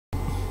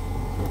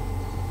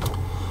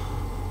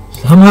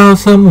Somehow,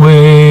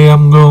 someway,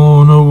 I'm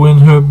gonna win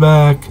her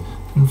back,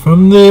 and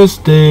from this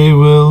day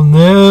we'll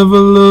never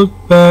look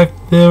back.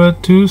 There are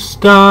two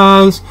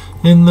stars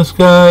in the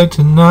sky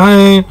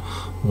tonight.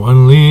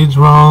 One leads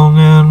wrong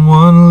and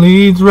one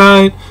leads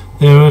right.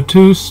 There are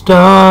two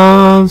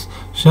stars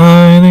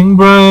shining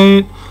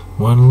bright.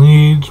 One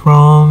leads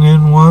wrong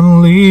and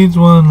one leads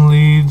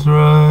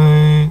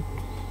right.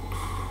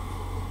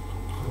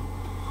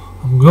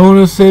 I'm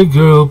gonna say,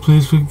 girl,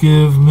 please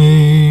forgive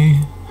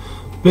me.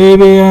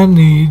 Baby, I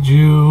need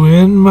you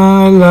in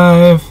my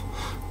life.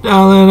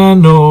 Darling, I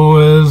know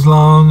as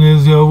long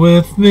as you're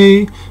with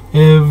me,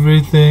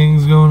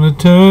 everything's gonna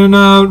turn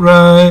out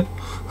right.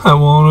 I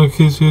wanna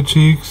kiss your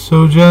cheek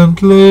so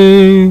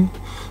gently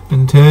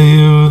and tell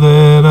you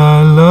that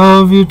I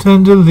love you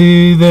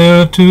tenderly.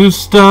 There are two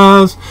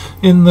stars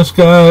in the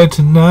sky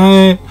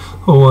tonight.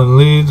 One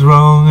leads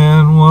wrong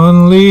and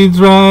one leads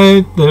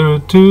right. There are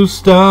two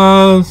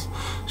stars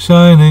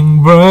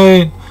shining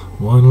bright.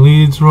 One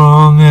leads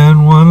wrong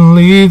and one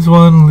leads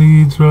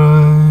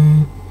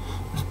right.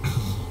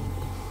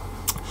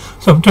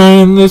 So I'm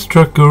turning this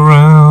truck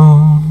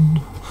around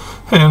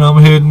and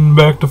I'm heading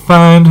back to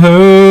find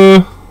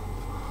her.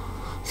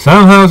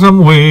 Somehow,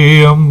 some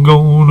way, I'm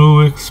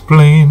gonna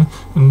explain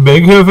and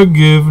beg her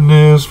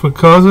forgiveness for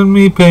causing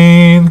me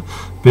pain.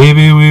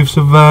 Baby, we've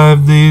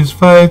survived these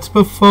fights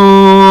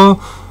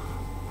before.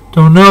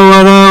 Don't know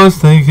what I was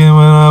thinking when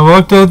I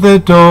walked out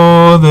that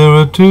door. There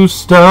are two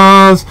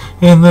stars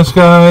in the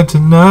sky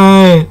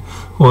tonight.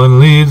 One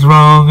leads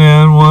wrong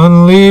and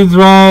one leads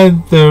right.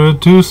 There are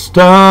two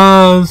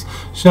stars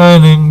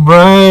shining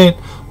bright.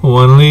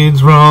 One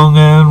leads wrong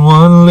and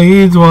one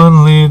leads.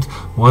 One leads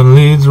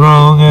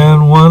wrong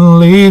and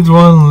one leads.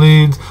 One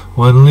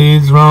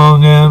leads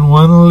wrong and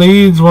one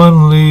leads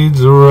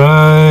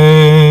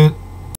right.